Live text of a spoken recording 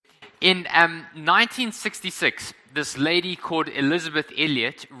In 1966, this lady called Elizabeth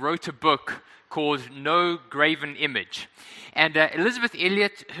Elliot wrote a book called No Graven Image. And Elizabeth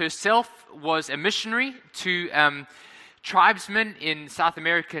Elliot herself was a missionary to tribesmen in South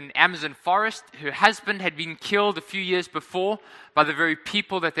American Amazon forest. Her husband had been killed a few years before by the very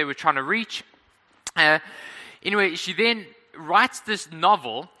people that they were trying to reach. Anyway, she then writes this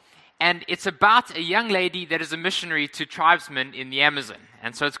novel, and it's about a young lady that is a missionary to tribesmen in the Amazon.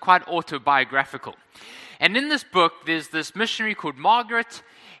 And so it's quite autobiographical. And in this book, there's this missionary called Margaret,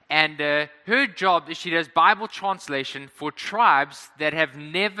 and her job is she does Bible translation for tribes that have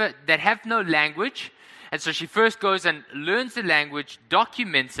no language. And so she first goes and learns the language,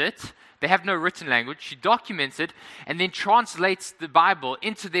 documents it. They have no written language. She documents it and then translates the Bible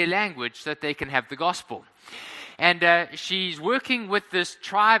into their language so that they can have the gospel. And she's working with this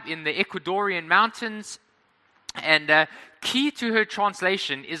tribe in the Ecuadorian mountains. And key to her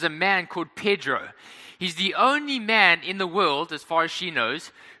translation is a man called Pedro. He's the only man in the world, as far as she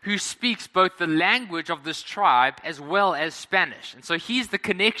knows, who speaks both the language of this tribe as well as Spanish. And so he's the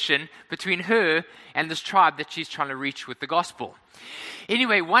connection between her and this tribe that she's trying to reach with the gospel.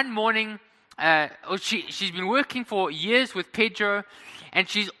 Anyway, one morning, she's been working for years with Pedro, and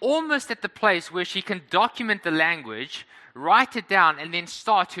she's almost at the place where she can document the language, write it down, and then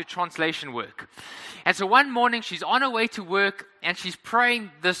start her translation work. And so one morning, she's on her way to work, and she's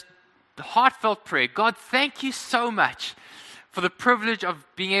praying this heartfelt prayer. God, thank you so much for the privilege of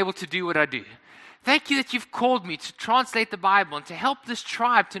being able to do what I do. Thank you that you've called me to translate the Bible and to help this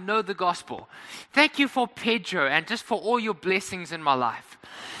tribe to know the gospel. Thank you for Pedro and just for all your blessings in my life.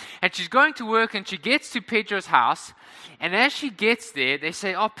 And she's going to work, and she gets to Pedro's house, and as she gets there, they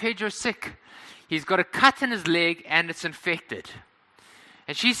say, oh, Pedro's sick. He's got a cut in his leg and it's infected.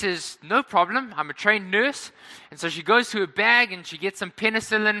 And she says, no problem, I'm a trained nurse. And so she goes to her bag and she gets some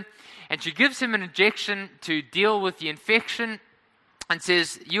penicillin, and she gives him an injection to deal with the infection and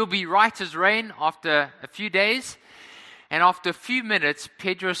says, you'll be right as rain after a few days. And after a few minutes,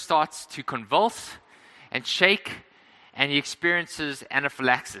 Pedro starts to convulse and shake, and he experiences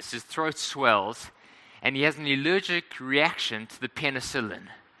anaphylaxis. His throat swells, and he has an allergic reaction to the penicillin.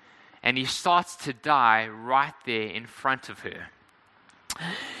 And he starts to die right there in front of her.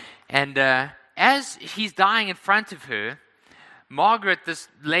 And as he's dying in front of her, Margaret, this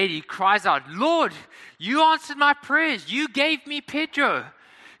lady, cries out, Lord, you answered my prayers. You gave me Pedro.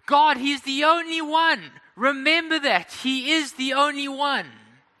 God, he's the only one. Remember that. He is the only one.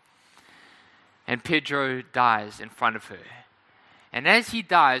 And Pedro dies in front of her. And as he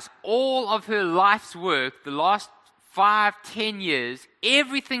dies, all of her life's work, the last 5-10 years,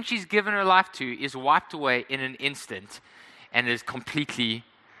 everything she's given her life to is wiped away in an instant and is completely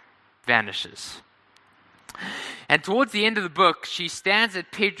vanishes. And towards the end of the book, she stands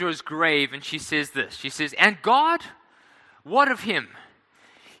at Pedro's grave and she says this. She says, and God, what of him?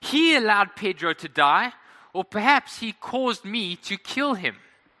 He allowed Pedro to die, or perhaps he caused me to kill him.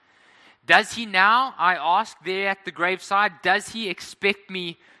 Does he now, I ask there at the graveside, does he expect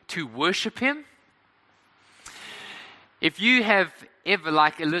me to worship him? If you have ever,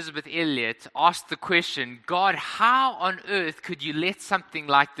 like Elizabeth Elliot, asked the question, God, how on earth could you let something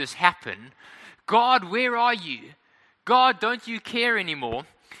like this happen? God, where are you? God, don't you care anymore?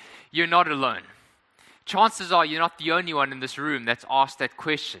 You're not alone. Chances are you're not the only one in this room that's asked that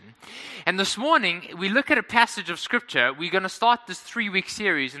question. And this morning, we look at a passage of Scripture. We're going to start this 3-week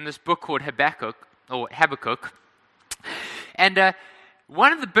series in this book called Habakkuk. And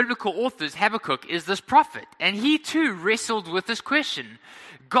one of the biblical authors, Habakkuk, is this prophet. And he too wrestled with this question.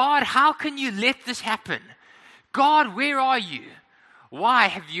 God, how can you let this happen? God, where are you? Why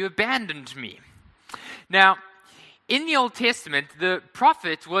have you abandoned me? Now, in the Old Testament, the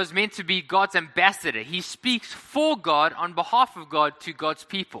prophet was meant to be God's ambassador. He speaks for God, on behalf of God, to God's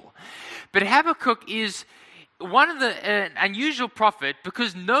people. But Habakkuk is one of the unusual prophet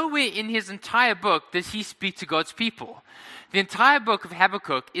because nowhere in his entire book does he speak to God's people. The entire book of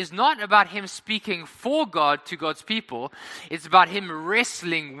Habakkuk is not about him speaking for God to God's people. It's about him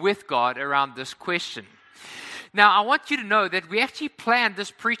wrestling with God around this question. Now, I want you to know that we actually planned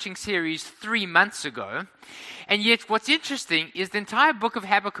this preaching series 3 months ago. And yet what's interesting is the entire book of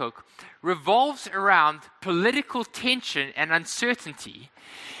Habakkuk revolves around political tension and uncertainty,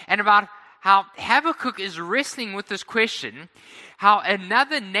 and about how Habakkuk is wrestling with this question, how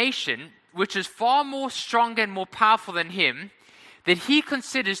another nation, which is far more strong and more powerful than him, that he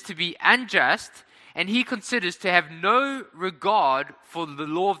considers to be unjust, and he considers to have no regard for the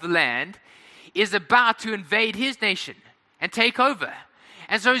law of the land, is about to invade his nation and take over.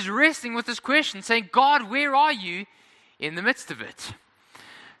 And so he's wrestling with this question, saying, God, where are you in the midst of it?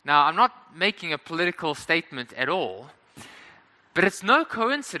 Now, I'm not making a political statement at all, but it's no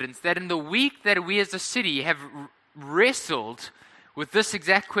coincidence that in the week that we as a city have wrestled with this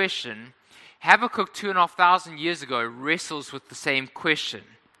exact question, Habakkuk 2,500 years ago wrestles with the same question.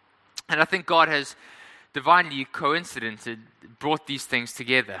 And I think God has divinely coincided, brought these things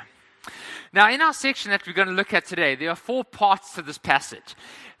together. Now, in our section that we're going to look at today, there are 4 parts to this passage.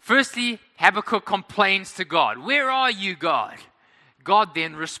 Firstly, Habakkuk complains to God. Where are you, God? God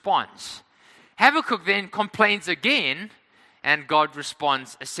then responds. Habakkuk then complains again, and God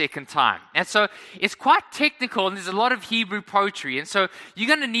responds a second time. And so it's quite technical, and there's a lot of Hebrew poetry. And so you're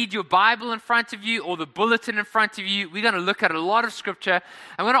going to need your Bible in front of you or the bulletin in front of you. We're going to look at a lot of scripture.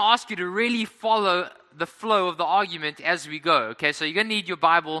 I'm going to ask you to really follow the flow of the argument as we go. Okay, so you're going to need your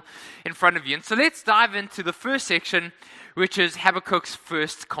Bible in front of you. And so let's dive into the first section, which is Habakkuk's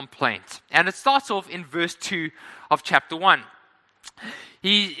first complaint. And it starts off in verse 2 of chapter 1.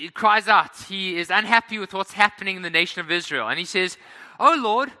 He cries out. He is unhappy with what's happening in the nation of Israel. And he says, "O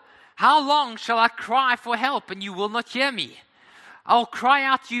Lord, how long shall I cry for help and you will not hear me? I'll cry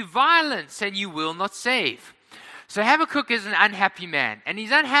out to you violence and you will not save." So Habakkuk is an unhappy man. And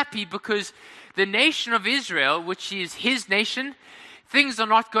he's unhappy because the nation of Israel, which is his nation, things are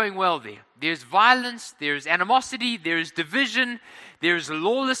not going well there. There's violence, there's animosity, there's division, there's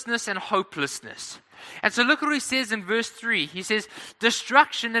lawlessness and hopelessness. And so look what he says in verse 3. He says,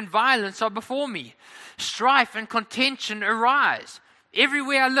 "Destruction and violence are before me. Strife and contention arise.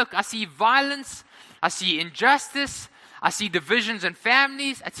 Everywhere I look, I see violence, I see injustice, I see divisions in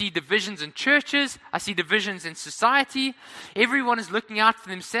families, I see divisions in churches, I see divisions in society. Everyone is looking out for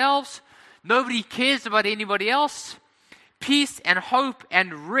themselves. Nobody cares about anybody else. Peace and hope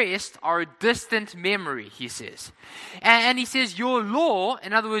and rest are a distant memory," he says. And he says, your law,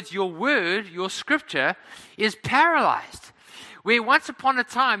 in other words, your word, your scripture, is paralyzed. Where once upon a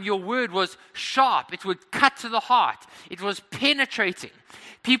time your word was sharp, it would cut to the heart, it was penetrating.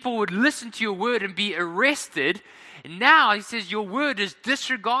 People would listen to your word and be arrested. Now, he says, your word is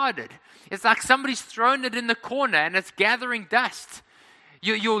disregarded. It's like somebody's thrown it in the corner and it's gathering dust.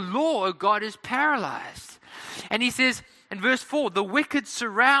 Your law, oh God, is paralyzed. And he says, in verse 4, the wicked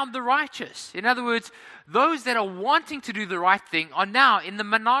surround the righteous. In other words, those that are wanting to do the right thing are now in the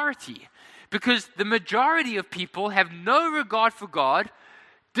minority because the majority of people have no regard for God,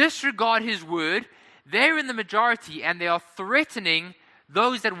 disregard his word. They're in the majority and they are threatening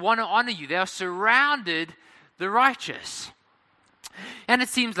those that want to honor you. They are surrounded the righteous. And it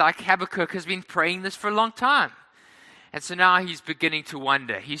seems like Habakkuk has been praying this for a long time. And so now he's beginning to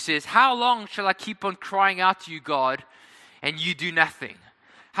wonder. He says, "How long shall I keep on crying out to you, God, and you do nothing?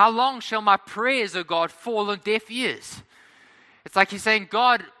 How long shall my prayers, O God, fall on deaf ears?" It's like he's saying,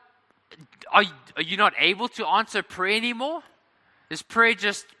 God, are you not able to answer prayer anymore? Is prayer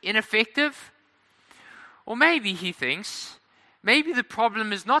just ineffective? Or maybe he thinks, maybe the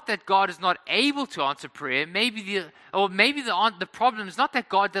problem is not that God is not able to answer prayer. Maybe the problem is not that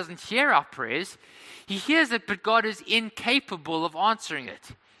God doesn't hear our prayers. He hears it, but God is incapable of answering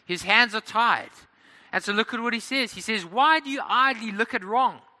it. His hands are tied. And so look at what he says. He says, "Why do you idly look at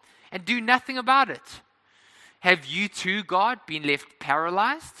wrong and do nothing about it? Have you too, God, been left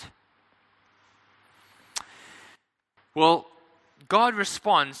paralyzed?" Well, God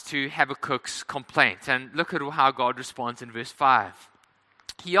responds to Habakkuk's complaint. And look at how God responds in verse 5.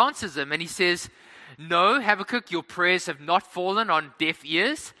 He answers him and he says, "No, Habakkuk, your prayers have not fallen on deaf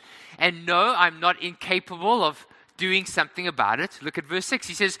ears. And no, I'm not incapable of doing something about it." Look at verse 6.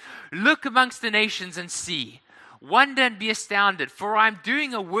 He says, "Look amongst the nations and see. Wonder and be astounded, for I'm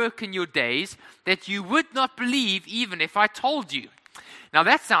doing a work in your days that you would not believe even if I told you." Now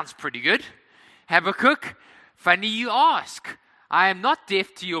that sounds pretty good. Habakkuk, funny you ask. I am not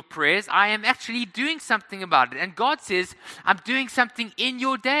deaf to your prayers. I am actually doing something about it. And God says, I'm doing something in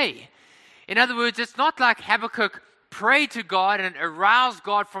your day. In other words, it's not like Habakkuk prayed to God and aroused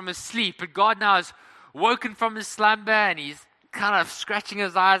God from his sleep, but God now has woken from his slumber and he's kind of scratching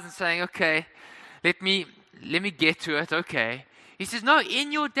his eyes and saying, "Okay, let me get to it." Okay. He says, no,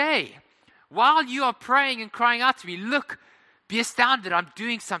 in your day, while you are praying and crying out to me, look, be astounded, I'm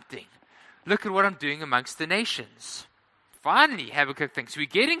doing something. Look at what I'm doing amongst the nations. Finally, Habakkuk thinks we're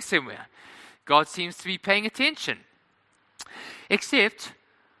getting somewhere. God seems to be paying attention. Except,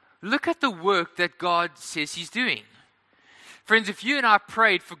 look at the work that God says he's doing. Friends, if you and I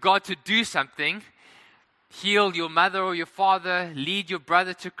prayed for God to do something, heal your mother or your father, lead your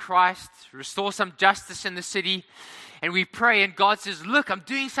brother to Christ, restore some justice in the city, and we pray and God says, look, I'm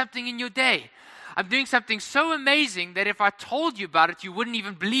doing something in your day. I'm doing something so amazing that if I told you about it, you wouldn't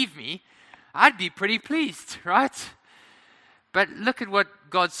even believe me. I'd be pretty pleased, right? But look at what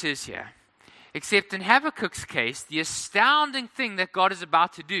God says here. Except in Habakkuk's case, the astounding thing that God is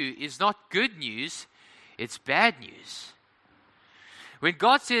about to do is not good news, it's bad news. When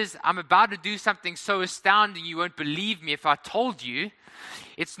God says, I'm about to do something so astounding you won't believe me if I told you,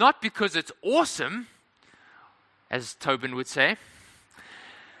 it's not because it's awesome, as Tobin would say.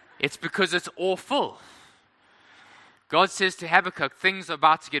 It's because it's awful. God says to Habakkuk, things are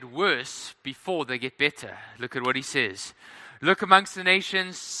about to get worse before they get better. Look at what he says. Look amongst the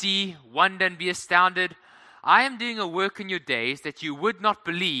nations, see, wonder, and be astounded. I am doing a work in your days that you would not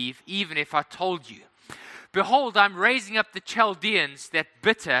believe even if I told you. Behold, I'm raising up the Chaldeans, that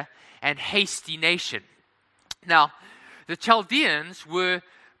bitter and hasty nation. Now, the Chaldeans were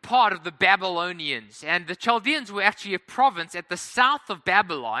part of the Babylonians, and the Chaldeans were actually a province at the south of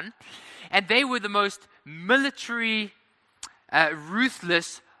Babylon, and they were the most military,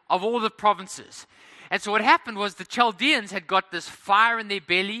 ruthless of all the provinces. And so what happened was the Chaldeans had got this fire in their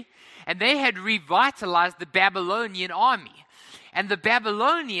belly, and they had revitalized the Babylonian army. And the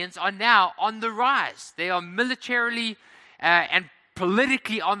Babylonians are now on the rise. They are militarily and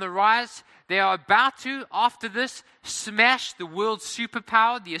politically on the rise. They are about to, after this, smash the world's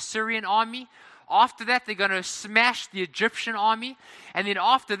superpower, the Assyrian army. After that, they're going to smash the Egyptian army. And then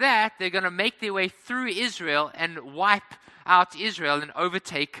after that, they're going to make their way through Israel and wipe out Israel and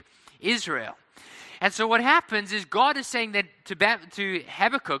overtake Israel. And so what happens is God is saying that to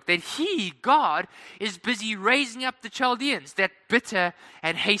Habakkuk that he, God, is busy raising up the Chaldeans, that bitter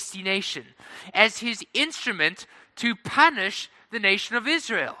and hasty nation, as his instrument to punish the nation of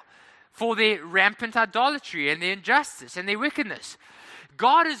Israel for their rampant idolatry and their injustice and their wickedness.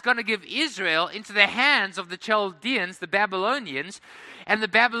 God is going to give Israel into the hands of the Chaldeans, the Babylonians, and the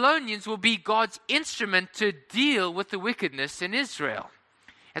Babylonians will be God's instrument to deal with the wickedness in Israel.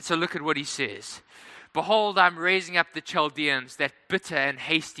 And so look at what he says. Behold, I'm raising up the Chaldeans, that bitter and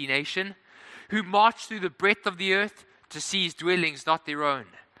hasty nation, who march through the breadth of the earth to seize dwellings not their own.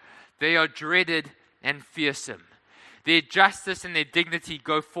 They are dreaded and fearsome. Their justice and their dignity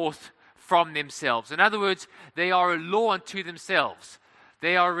go forth from themselves. In other words, they are a law unto themselves.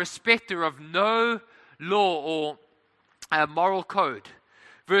 They are a respecter of no law or moral code.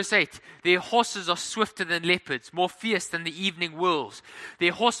 Verse 8, their horses are swifter than leopards, more fierce than the evening wolves.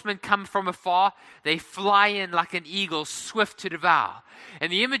 Their horsemen come from afar. They fly in like an eagle, swift to devour. And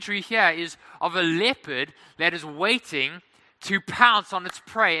the imagery here is of a leopard that is waiting to pounce on its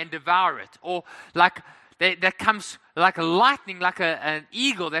prey and devour it. Or like that comes like a lightning, like an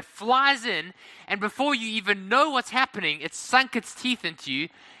eagle that flies in, and before you even know what's happening, it's sunk its teeth into you,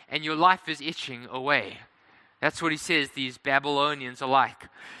 and your life is itching away. That's what he says these Babylonians are like.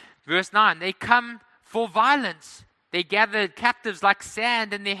 Verse 9, they come for violence. They gather captives like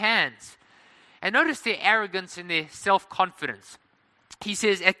sand in their hands. And notice their arrogance and their self-confidence. He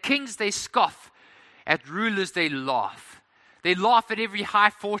says, at kings they scoff, at rulers they laugh. They laugh at every high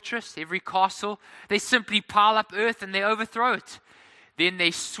fortress, every castle. They simply pile up earth and they overthrow it. Then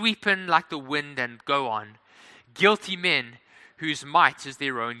they sweep in like the wind and go on. Guilty men whose might is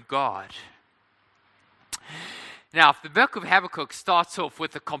their own God. Now, if the book of Habakkuk starts off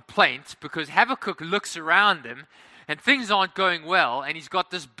with a complaint, because Habakkuk looks around him and things aren't going well, and he's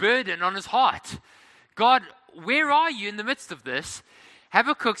got this burden on his heart. God, where are you in the midst of this?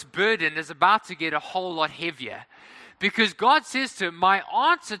 Habakkuk's burden is about to get a whole lot heavier, because God says to him, my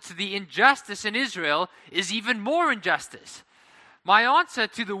answer to the injustice in Israel is even more injustice. My answer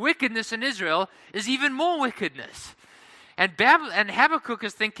to the wickedness in Israel is even more wickedness. And Habakkuk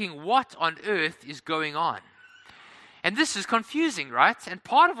is thinking, what on earth is going on? And this is confusing, right? And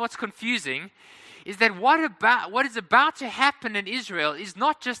part of what's confusing is that what is about to happen in Israel is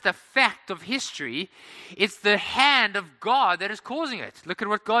not just a fact of history, it's the hand of God that is causing it. Look at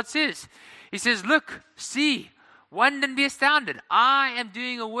what God says. He says, look, see, wonder and be astounded. I am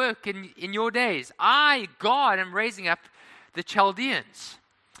doing a work in your days. I, God, am raising up the Chaldeans.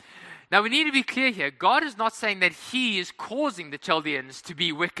 Now, we need to be clear here. God is not saying that he is causing the Chaldeans to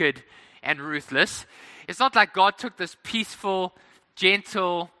be wicked and ruthless. It's not like God took this peaceful,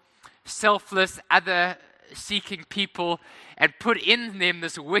 gentle, selfless, other-seeking people and put in them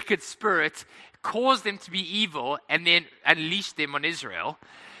this wicked spirit, caused them to be evil, and then unleashed them on Israel.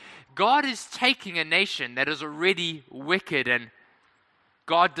 God is taking a nation that is already wicked and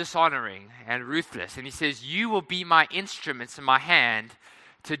God-dishonoring and ruthless, and he says, you will be my instruments in my hand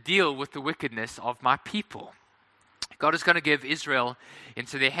to deal with the wickedness of my people. God is going to give Israel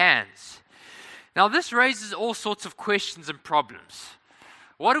into their hands. Now, this raises all sorts of questions and problems.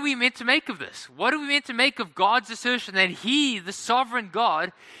 What are we meant to make of this? What are we meant to make of God's assertion that He, the sovereign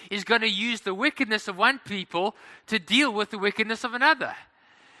God, is going to use the wickedness of one people to deal with the wickedness of another?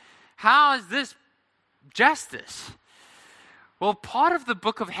 How is this justice? Well, part of the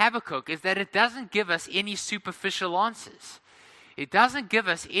book of Habakkuk is that it doesn't give us any superficial answers. It doesn't give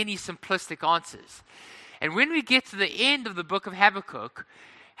us any simplistic answers. And when we get to the end of the book of Habakkuk,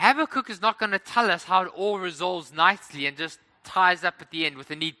 Habakkuk is not going to tell us how it all resolves nicely and just ties up at the end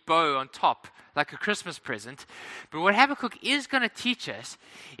with a neat bow on top, like a Christmas present. But what Habakkuk is going to teach us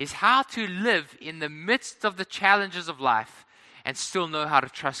is how to live in the midst of the challenges of life and still know how to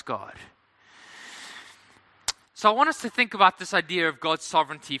trust God. So I want us to think about this idea of God's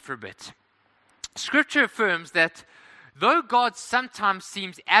sovereignty for a bit. Scripture affirms that though God sometimes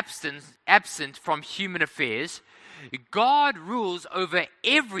seems absent from human affairs, God rules over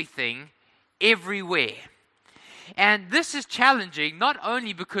everything, everywhere. And this is challenging not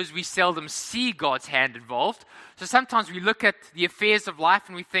only because we seldom see God's hand involved. So sometimes we look at the affairs of life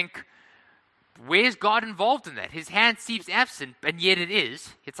and we think, where's God involved in that? His hand seems absent, and yet it is.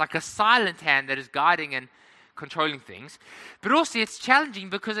 It's like a silent hand that is guiding and controlling things. But also it's challenging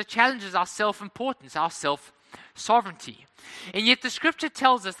because it challenges our self-importance, our self-sovereignty. And yet the scripture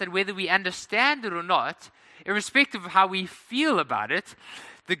tells us that whether we understand it or not, irrespective of how we feel about it,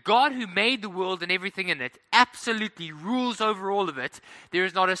 the God who made the world and everything in it absolutely rules over all of it. There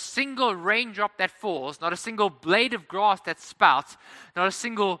is not a single raindrop that falls, not a single blade of grass that sprouts, not a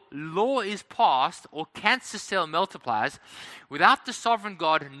single law is passed or cancer cell multiplies without the sovereign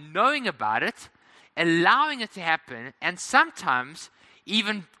God knowing about it, allowing it to happen, and sometimes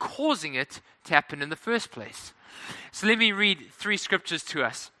even causing it to happen in the first place. So let me read 3 scriptures to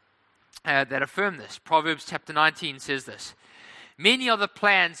us that affirm this. Proverbs chapter 19 says this: "Many are the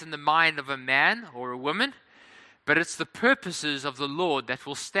plans in the mind of a man or a woman, but it's the purposes of the Lord that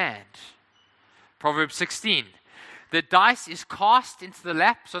will stand." Proverbs 16, "The dice is cast into the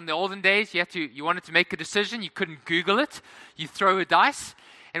lap." So in the olden days, you wanted to make a decision, you couldn't Google it. You throw a dice,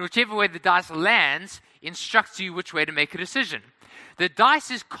 and whichever way the dice lands instructs you which way to make a decision. The dice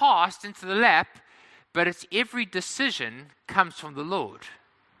is cast into the lap, but its every decision comes from the Lord.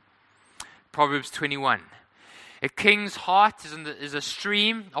 Proverbs 21, "A king's heart is a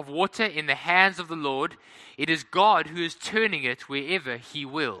stream of water in the hands of the Lord. It is God who is turning it wherever He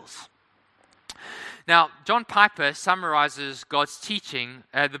wills." Now, John Piper summarizes God's teaching,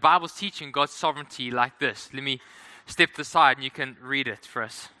 the Bible's teaching God's sovereignty like this. Let me step to the side and you can read it for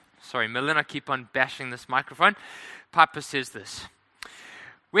us. Sorry, Millen, I keep on bashing this microphone. Piper says this: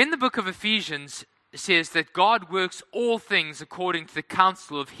 "When the book of Ephesians says that God works all things according to the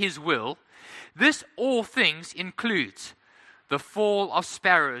counsel of His will, this all things includes the fall of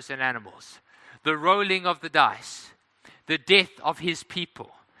sparrows and animals, the rolling of the dice, the death of His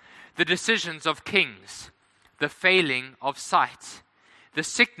people, the decisions of kings, the failing of sight, the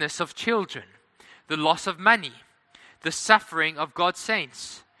sickness of children, the loss of money, the suffering of God's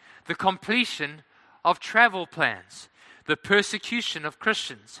saints, the completion of travel plans, the persecution of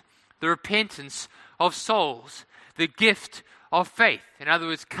Christians, the repentance of souls, the gift of faith." In other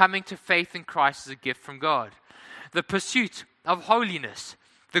words, coming to faith in Christ is a gift from God. "The pursuit of holiness,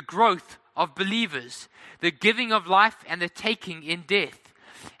 the growth of believers, the giving of life and the taking in death,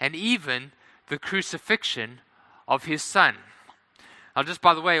 and even the crucifixion of His Son." Now, just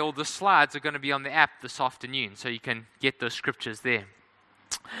by the way, all the slides are going to be on the app this afternoon, so you can get those scriptures there.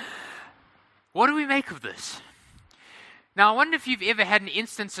 What do we make of this? Now, I wonder if you've ever had an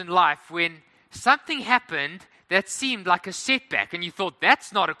instance in life when something happened that seemed like a setback, and you thought,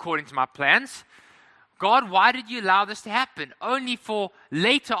 that's not according to my plans. God, why did you allow this to happen? Only for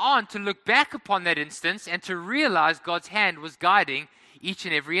later on to look back upon that instance and to realize God's hand was guiding each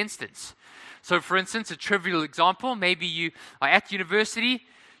and every instance. So, for instance, a trivial example, maybe you are at university,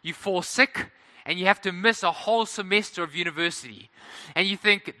 you fall sick, and you have to miss a whole semester of university. And you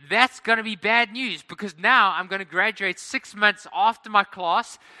think, that's going to be bad news because now I'm going to graduate 6 months after my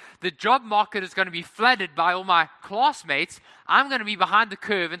class. The job market is going to be flooded by all my classmates. I'm going to be behind the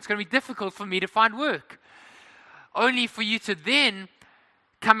curve and it's going to be difficult for me to find work. Only for you to then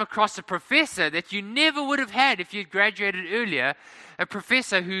come across a professor that you never would have had if you had graduated earlier, a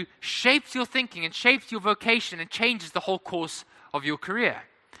professor who shapes your thinking and shapes your vocation and changes the whole course of your career.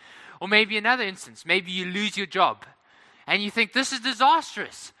 Or maybe another instance, maybe you lose your job and you think, this is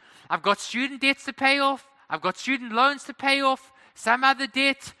disastrous. I've got student debts to pay off. I've got student loans to pay off. Some other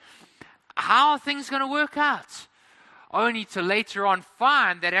debt. How are things going to work out? only to later on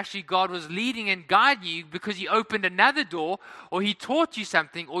find that actually God was leading and guiding you because He opened another door, or He taught you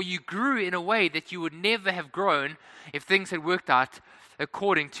something, or you grew in a way that you would never have grown if things had worked out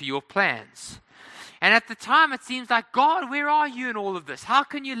according to your plans. And at the time it seems like, God, where are you in all of this? How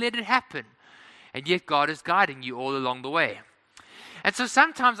can you let it happen? And yet God is guiding you all along the way. And so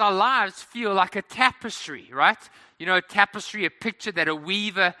sometimes our lives feel like a tapestry, right? You know, a tapestry, a picture that a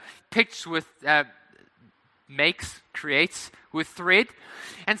weaver picks with, creates with thread.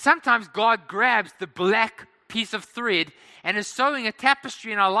 And sometimes God grabs the black piece of thread and is sewing a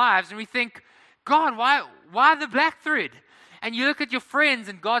tapestry in our lives. And we think, God, why the black thread? And you look at your friends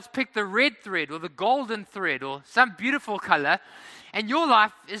and God's picked the red thread or the golden thread or some beautiful color. And your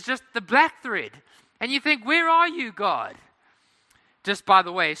life is just the black thread. And you think, where are you, God? Just by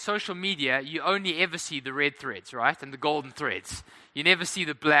the way, social media, you only ever see the red threads, right? And the golden threads. You never see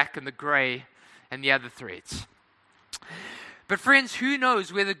the black and the gray and the other threads. But friends, who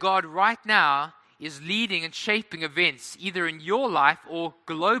knows whether God right now is leading and shaping events, either in your life or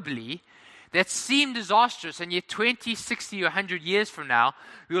globally, that seem disastrous, and yet 20, 60, or 100 years from now,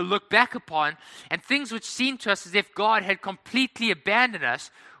 we will look back upon, and things which seem to us as if God had completely abandoned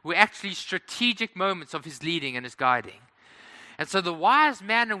us were actually strategic moments of His leading and His guiding. And so the wise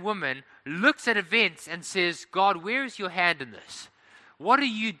man and woman looks at events and says, God, where is your hand in this? What are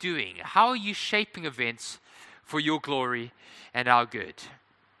you doing? How are you shaping events for your glory and our good?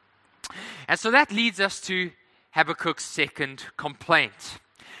 And so that leads us to Habakkuk's second complaint.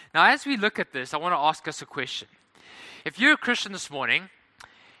 Now, as we look at this, I want to ask us a question. If you're a Christian this morning,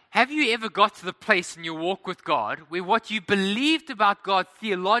 have you ever got to the place in your walk with God where what you believed about God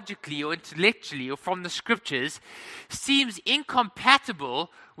theologically or intellectually or from the scriptures seems incompatible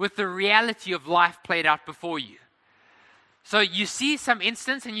with the reality of life played out before you? So you see some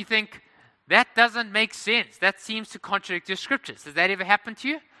instance and you think, that doesn't make sense. That seems to contradict your scriptures. Does that ever happen to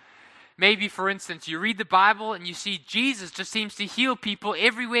you? Maybe, for instance, you read the Bible and you see Jesus just seems to heal people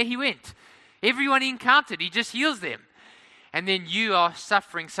everywhere He went. Everyone He encountered, He just heals them. And then you are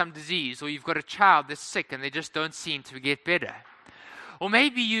suffering some disease, or you've got a child that's sick and they just don't seem to get better. Or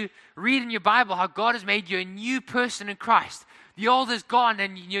maybe you read in your Bible how God has made you a new person in Christ. The old is gone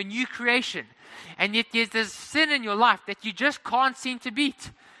and you're a new creation. And yet there's this sin in your life that you just can't seem to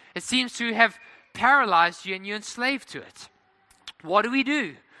beat. It seems to have paralyzed you and you're enslaved to it. What do we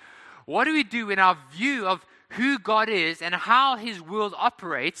do? What do we do when our view of who God is and how His world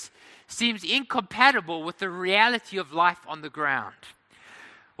operates seems incompatible with the reality of life on the ground?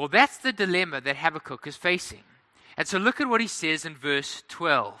 Well, that's the dilemma that Habakkuk is facing. And so look at what he says in verse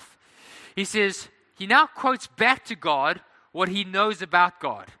 12. He says, he now quotes back to God what he knows about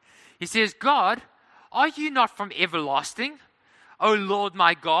God. He says, God, are you not from everlasting? O Lord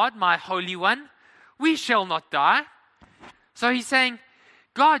my God, my Holy One, we shall not die. So he's saying,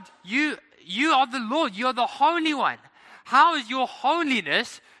 God, you are the Lord, you are the Holy One. How is your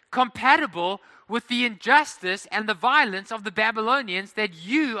holiness compatible with the injustice and the violence of the Babylonians that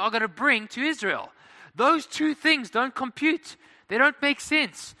you are going to bring to Israel? Those two things don't compute. They don't make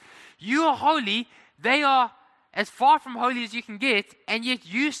sense. You are holy. They are as far from holy as you can get, and yet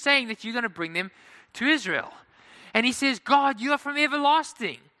you're saying that you're going to bring them to Israel. And he says, God, you are from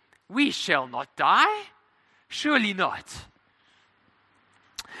everlasting. We shall not die. Surely not.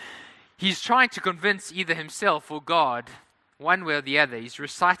 He's trying to convince either himself or God, one way or the other. He's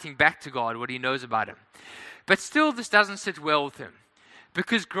reciting back to God what he knows about him. But still, this doesn't sit well with him.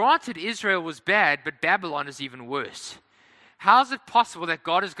 Because granted, Israel was bad, but Babylon is even worse. How is it possible that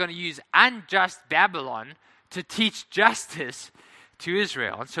God is going to use unjust Babylon to teach justice to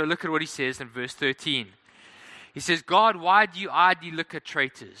Israel? And so look at what he says in verse 13. He says, God, why do you idly look at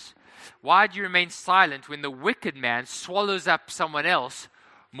traitors? Why do you remain silent when the wicked man swallows up someone else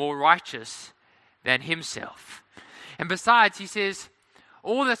more righteous than himself? And besides, he says,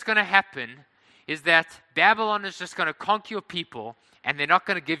 all that's going to happen is that Babylon is just going to conquer your people and they're not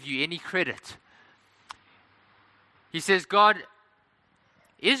going to give you any credit. He says, God,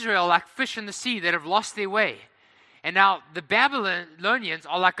 Israel like fish in the sea that have lost their way. And now the Babylonians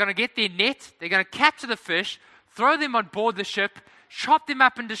are like going to get their net, they're going to capture the fish, throw them on board the ship, chop them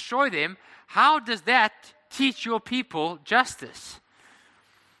up and destroy them. How does that teach your people justice?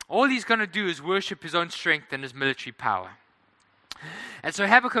 All he's going to do is worship his own strength and his military power. And so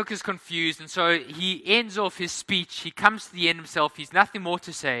Habakkuk is confused, and so he ends off his speech. He comes to the end himself. He's nothing more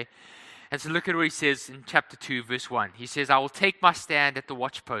to say. And so look at what he says in chapter 2, verse 1. He says, I will take my stand at the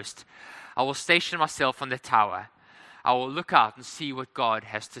watchpost. I will station myself on the tower. I will look out and see what God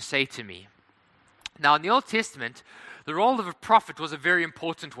has to say to me. Now, in the Old Testament, the role of a prophet was a very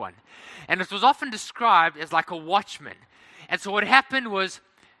important one. And it was often described as like a watchman. And so what happened was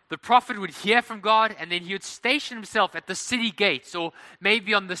the prophet would hear from God, and then he would station himself at the city gates or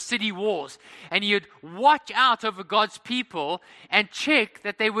maybe on the city walls. And he would watch out over God's people and check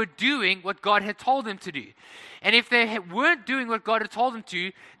that they were doing what God had told them to do. And if they weren't doing what God had told them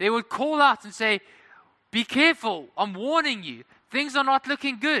to, they would call out and say, "Be careful, I'm warning you, things are not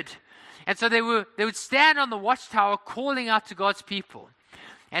looking good." And so they would stand on the watchtower calling out to God's people.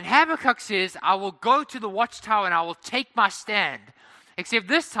 And Habakkuk says, "I will go to the watchtower and I will take my stand." Except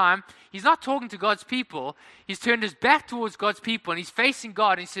this time, he's not talking to God's people. He's turned his back towards God's people and he's facing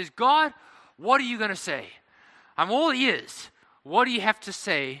God. And he says, "God, what are you going to say? I'm all ears. What do you have to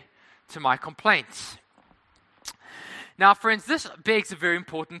say to my complaints?" Now, friends, this begs a very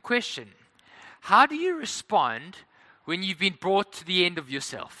important question. How do you respond when you've been brought to the end of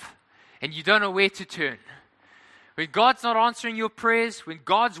yourself and you don't know where to turn? When God's not answering your prayers, when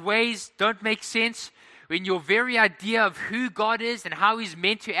God's ways don't make sense, when your very idea of who God is and how He's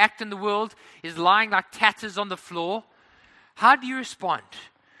meant to act in the world is lying like tatters on the floor, how do you respond?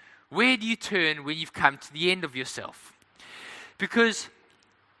 Where do you turn when you've come to the end of yourself? Because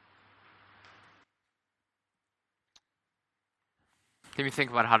let me think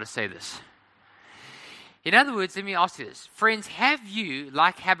about how to say this. In other words, let me ask you this. Friends, have you,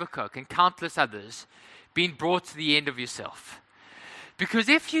 like Habakkuk and countless others, been brought to the end of yourself? Because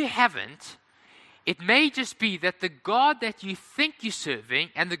if you haven't, it may just be that the God that you think you're serving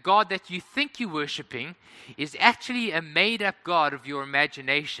and the God that you think you're worshiping is actually a made-up God of your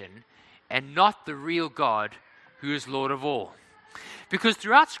imagination and not the real God who is Lord of all. Because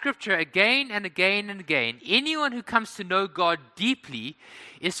throughout Scripture, again and again and again, anyone who comes to know God deeply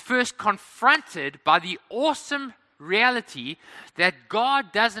is first confronted by the awesome reality that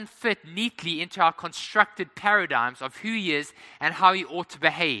God doesn't fit neatly into our constructed paradigms of who He is and how He ought to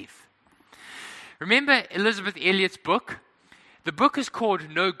behave. Remember Elizabeth Elliot's book? The book is called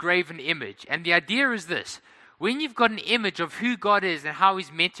No Graven Image. And the idea is this. When you've got an image of who God is and how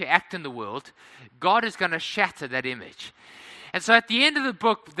He's meant to act in the world, God is going to shatter that image. And so at the end of the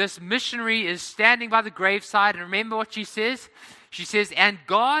book, this missionary is standing by the graveside. And remember what she says? She says, "And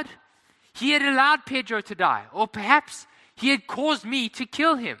God, He had allowed Pedro to die. Or perhaps He had caused me to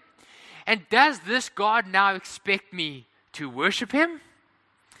kill him. And does this God now expect me to worship Him?"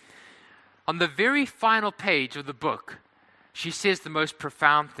 On the very final page of the book, she says the most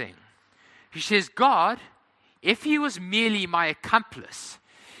profound thing. She says, "God, if He was merely my accomplice,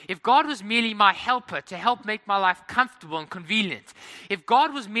 if God was merely my helper to help make my life comfortable and convenient, if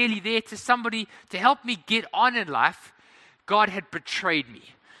God was merely there to somebody to help me get on in life, God had betrayed me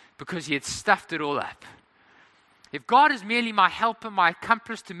because He had stuffed it all up. If God is merely my helper, my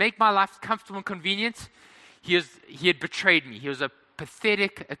accomplice to make my life comfortable and convenient, He had betrayed me. He was a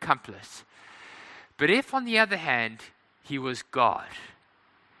pathetic accomplice. But if, on the other hand, He was God,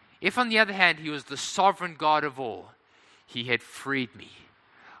 if, on the other hand, He was the sovereign God of all, He had freed me.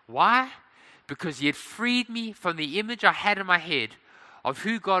 Why? Because He had freed me from the image I had in my head of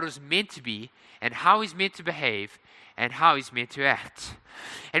who God was meant to be and how He's meant to behave and how He's meant to act.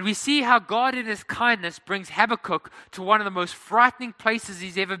 And we see how God in His kindness brings Habakkuk to one of the most frightening places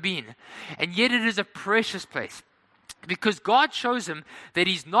he's ever been. And yet it is a precious place. Because God shows him that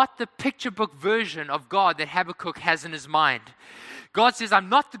he's not the picture book version of God that Habakkuk has in his mind. God says, "I'm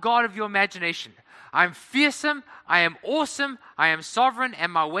not the God of your imagination. I'm fearsome, I am awesome, I am sovereign,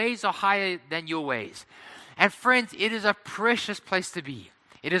 and my ways are higher than your ways." And friends, it is a precious place to be.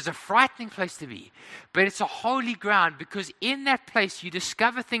 It is a frightening place to be. But it's a holy ground because in that place you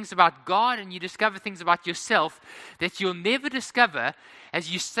discover things about God and you discover things about yourself that you'll never discover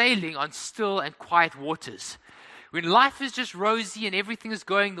as you're sailing on still and quiet waters. When life is just rosy and everything is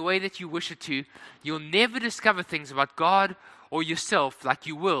going the way that you wish it to, you'll never discover things about God or yourself like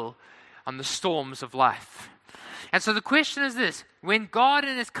you will on the storms of life. And so the question is this: when God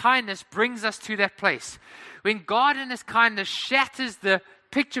in His kindness brings us to that place, when God in His kindness shatters the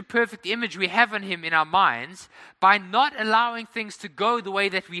picture-perfect image we have of Him in our minds by not allowing things to go the way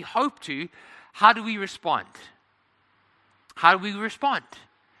that we hope to, how do we respond? How do we respond?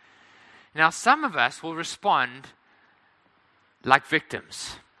 Now, some of us will respond like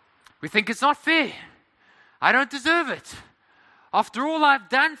victims. We think it's not fair. I don't deserve it. After all I've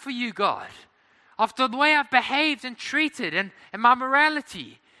done for you, God, after the way I've behaved and treated and my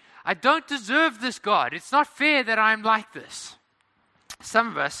morality, I don't deserve this, God. It's not fair that I'm like this. Some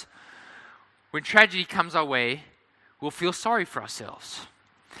of us, when tragedy comes our way, will feel sorry for ourselves.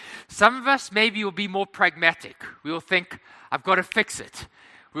 Some of us maybe will be more pragmatic. We will think, I've got to fix it.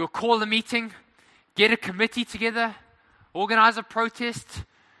 We'll call a meeting, get a committee together, organize a protest,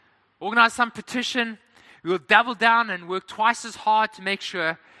 organize some petition. We will double down and work twice as hard to make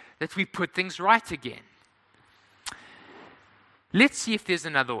sure that we put things right again. Let's see if there's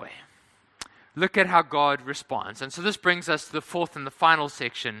another way. Look at how God responds. And so this brings us to the fourth and the final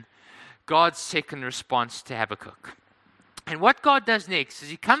section, God's second response to Habakkuk. And what God does next is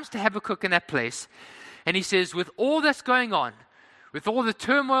he comes to Habakkuk in that place and he says, with all that's going on, with all the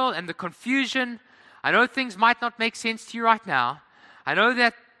turmoil and the confusion, I know things might not make sense to you right now. I know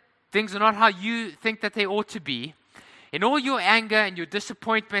that things are not how you think that they ought to be. In all your anger and your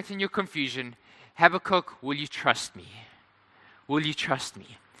disappointment and your confusion, Habakkuk, will you trust me? Will you trust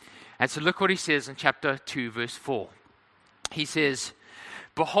me? And so look what he says in chapter 2, verse 4. He says,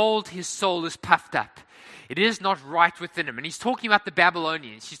 behold, his soul is puffed up. It is not right within him. And he's talking about the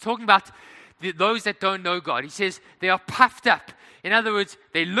Babylonians. He's talking about those that don't know God. He says they are puffed up. In other words,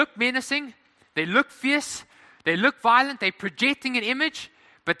 they look menacing, they look fierce, they look violent, they're projecting an image,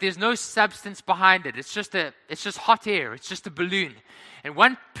 but there's no substance behind it. It's just hot air. It's just a balloon. And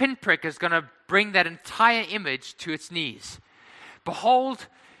one pinprick is going to bring that entire image to its knees. Behold,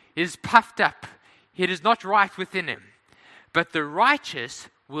 he is puffed up. It is not right within him. But the righteous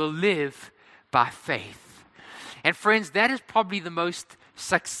will live by faith. And friends, that is probably the most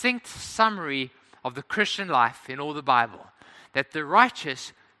succinct summary of the Christian life in all the Bible. That the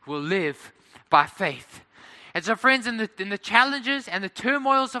righteous will live by faith. And so friends, in the challenges and the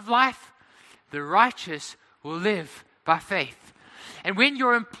turmoils of life, the righteous will live by faith. And when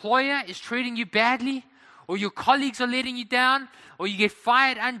your employer is treating you badly, or your colleagues are letting you down, or you get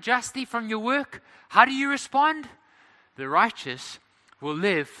fired unjustly from your work, how do you respond? The righteous will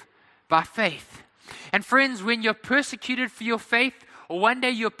live by faith. And friends, when you're persecuted for your faith, or one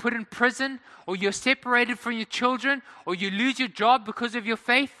day you're put in prison, or you're separated from your children, or you lose your job because of your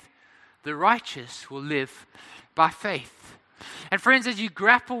faith, the righteous will live by faith. And friends, as you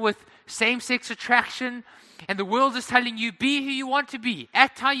grapple with same-sex attraction, and the world is telling you, be who you want to be,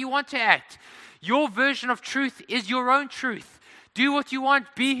 act how you want to act, your version of truth is your own truth. Do what you want,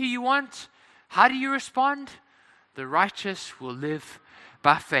 be who you want. How do you respond? The righteous will live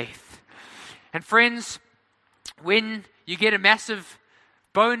by faith. And friends, when you get a massive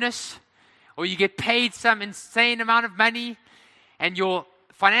bonus, or you get paid some insane amount of money, and your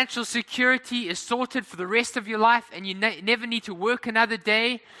financial security is sorted for the rest of your life, and you never need to work another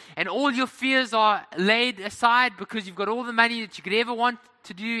day, and all your fears are laid aside because you've got all the money that you could ever want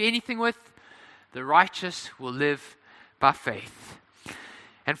to do anything with, the righteous will live by faith.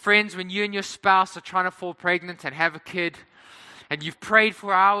 And friends, when you and your spouse are trying to fall pregnant and have a kid, and you've prayed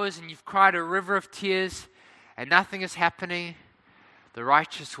for hours and you've cried a river of tears, and nothing is happening, the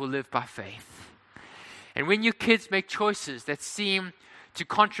righteous will live by faith. And when your kids make choices that seem to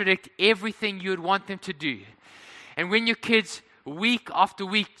contradict everything you would want them to do, and when your kids week after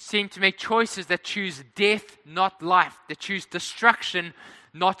week seem to make choices that choose death, not life, that choose destruction,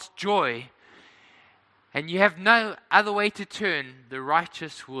 not joy, and you have no other way to turn, the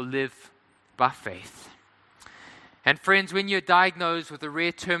righteous will live by faith. And friends, when you're diagnosed with a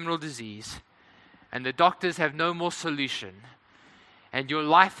rare terminal disease, and the doctors have no more solution, and your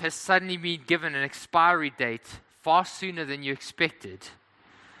life has suddenly been given an expiry date far sooner than you expected,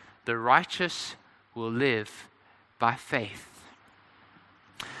 the righteous will live by faith.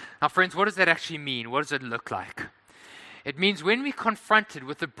 Now, friends, what does that actually mean? What does it look like? It means when we're confronted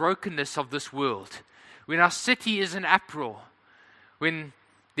with the brokenness of this world, when our city is in uproar, when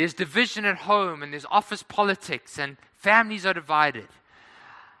there's division at home and there's office politics and families are divided,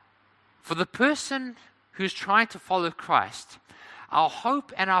 for the person who's trying to follow Christ, our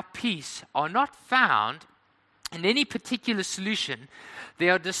hope and our peace are not found in any particular solution. They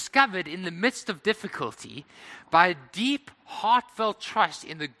are discovered in the midst of difficulty by a deep, heartfelt trust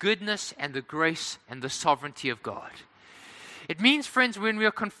in the goodness and the grace and the sovereignty of God. It means, friends, when we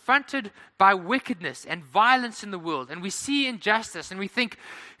are confronted by wickedness and violence in the world, and we see injustice, and we think,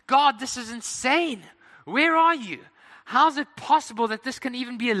 God, this is insane. Where are you? How is it possible that this can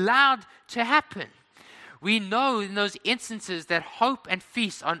even be allowed to happen? We know in those instances that hope and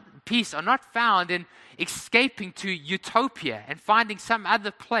peace are not found in escaping to utopia and finding some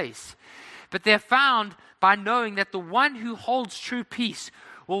other place, but they're found by knowing that the one who holds true peace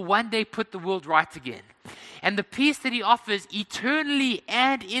will one day put the world right again. And the peace that he offers eternally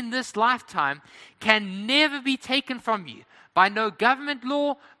and in this lifetime can never be taken from you by no government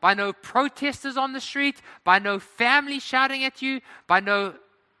law, by no protesters on the street, by no family shouting at you, by no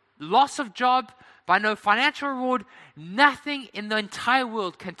loss of job, by no financial reward. Nothing in the entire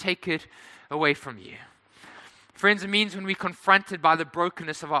world can take it away from you. Friends, it means when we're confronted by the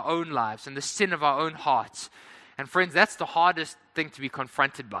brokenness of our own lives and the sin of our own hearts, And friends, that's the hardest thing to be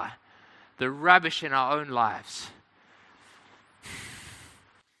confronted by. The rubbish in our own lives.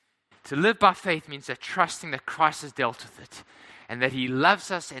 To live by faith means that trusting that Christ has dealt with it and that He loves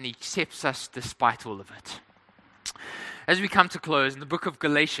us and He accepts us despite all of it. As we come to close, in the book of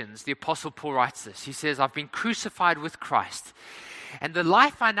Galatians, the Apostle Paul writes this. He says, I've been crucified with Christ. And the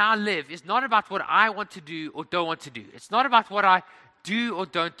life I now live is not about what I want to do or don't want to do. It's not about what I do or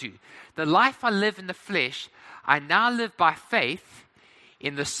don't do. The life I live in the flesh, I now live by faith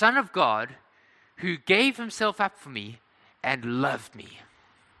in the Son of God who gave Himself up for me and loved me.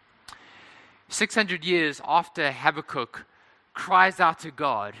 600 years after Habakkuk cries out to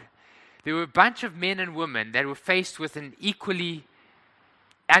God, there were a bunch of men and women that were faced with an equally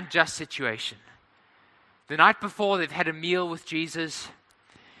unjust situation. The night before, they've had a meal with Jesus.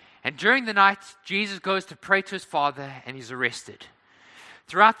 And during the night, Jesus goes to pray to His Father and He's arrested.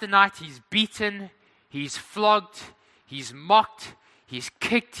 Throughout the night, He's beaten, He's flogged, He's mocked, He's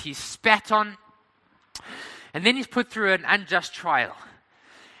kicked, He's spat on. And then He's put through an unjust trial.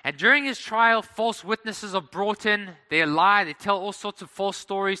 And during His trial, false witnesses are brought in. They lie, they tell all sorts of false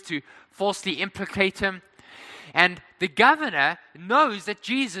stories to falsely implicate Him. And the governor knows that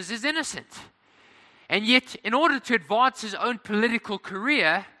Jesus is innocent. And yet, in order to advance his own political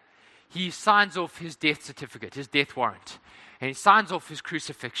career, he signs off his death certificate, his death warrant. And he signs off his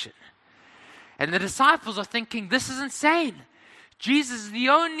crucifixion. And the disciples are thinking, this is insane. Jesus is the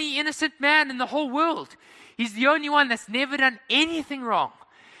only innocent man in the whole world. He's the only one that's never done anything wrong.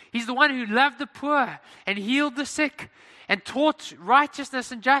 He's the one who loved the poor and healed the sick and taught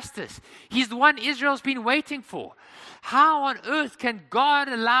righteousness and justice. He's the one Israel's been waiting for. How on earth can God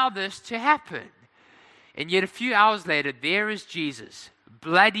allow this to happen? And yet a few hours later, there is Jesus,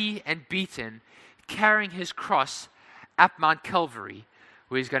 bloody and beaten, carrying His cross up Mount Calvary,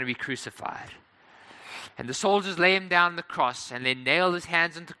 where He's going to be crucified. And the soldiers lay Him down on the cross, and they nail His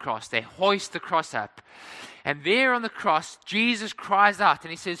hands into the cross. They hoist the cross up. And there on the cross, Jesus cries out, and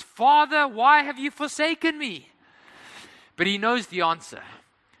He says, Father, why have You forsaken Me? But He knows the answer.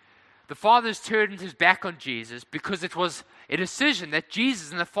 The Father's turned His back on Jesus because it was a decision that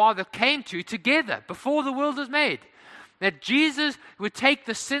Jesus and the Father came to together before the world was made. That Jesus would take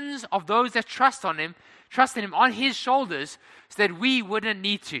the sins of those that trust in Him on His shoulders so that we wouldn't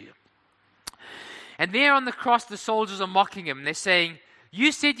need to. And there on the cross, the soldiers are mocking Him. They're saying,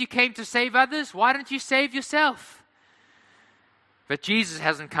 you said you came to save others. Why don't you save yourself? But Jesus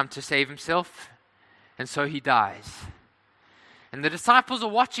hasn't come to save Himself, and so He dies. And the disciples are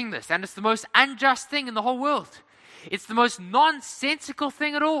watching this, and it's the most unjust thing in the whole world. It's the most nonsensical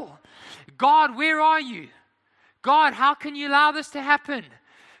thing at all. God, where are You? God, how can You allow this to happen?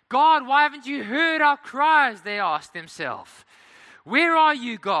 God, why haven't You heard our cries? They ask themselves. Where are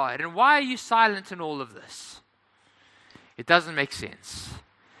You, God? And why are You silent in all of this? It doesn't make sense.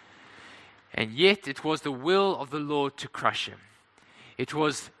 And yet it was the will of the Lord to crush Him. It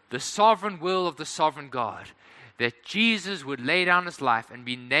was the sovereign will of the sovereign God that Jesus would lay down His life and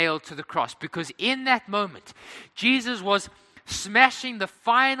be nailed to the cross. Because in that moment, Jesus was smashing the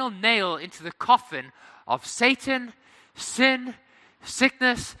final nail into the coffin of Satan, sin,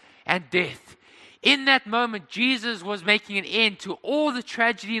 sickness, and death. In that moment, Jesus was making an end to all the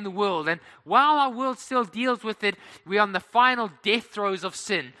tragedy in the world. And while our world still deals with it, we are on the final death throes of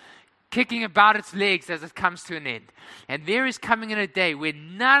sin, kicking about its legs as it comes to an end. And there is coming in a day where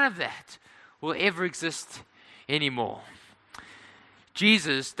none of that will ever exist anymore.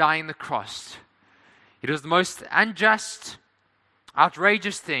 Jesus dying on the cross. It was the most unjust,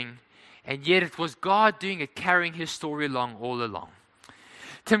 outrageous thing, and yet it was God doing it, carrying His story along all along.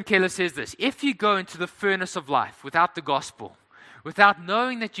 Tim Keller says this: if you go into the furnace of life without the gospel, without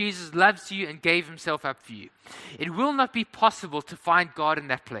knowing that Jesus loves you and gave Himself up for you, it will not be possible to find God in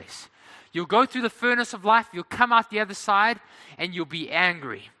that place. You'll go through the furnace of life, you'll come out the other side, and you'll be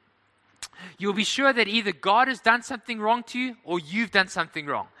angry. You'll be sure that either God has done something wrong to you or you've done something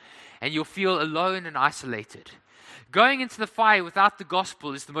wrong, and you'll feel alone and isolated. Going into the fire without the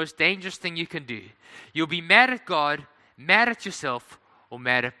gospel is the most dangerous thing you can do. You'll be mad at God, mad at yourself, or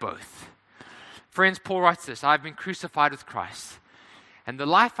mad at both. Friends, Paul writes this: I've been crucified with Christ. And the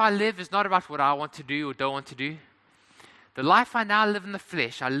life I live is not about what I want to do or don't want to do. The life I now live in the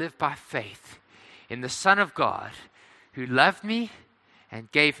flesh, I live by faith in the Son of God who loved me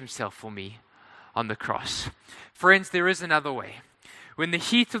and gave Himself for me on the cross. Friends, there is another way. When the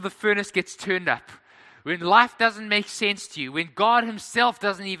heat of the furnace gets turned up, when life doesn't make sense to you, when God Himself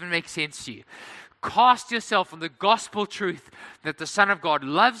doesn't even make sense to you, cast yourself on the gospel truth that the Son of God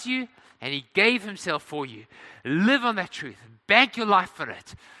loves you and He gave Himself for you. Live on that truth. Bank your life on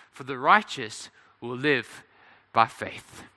it. For the righteous will live by faith.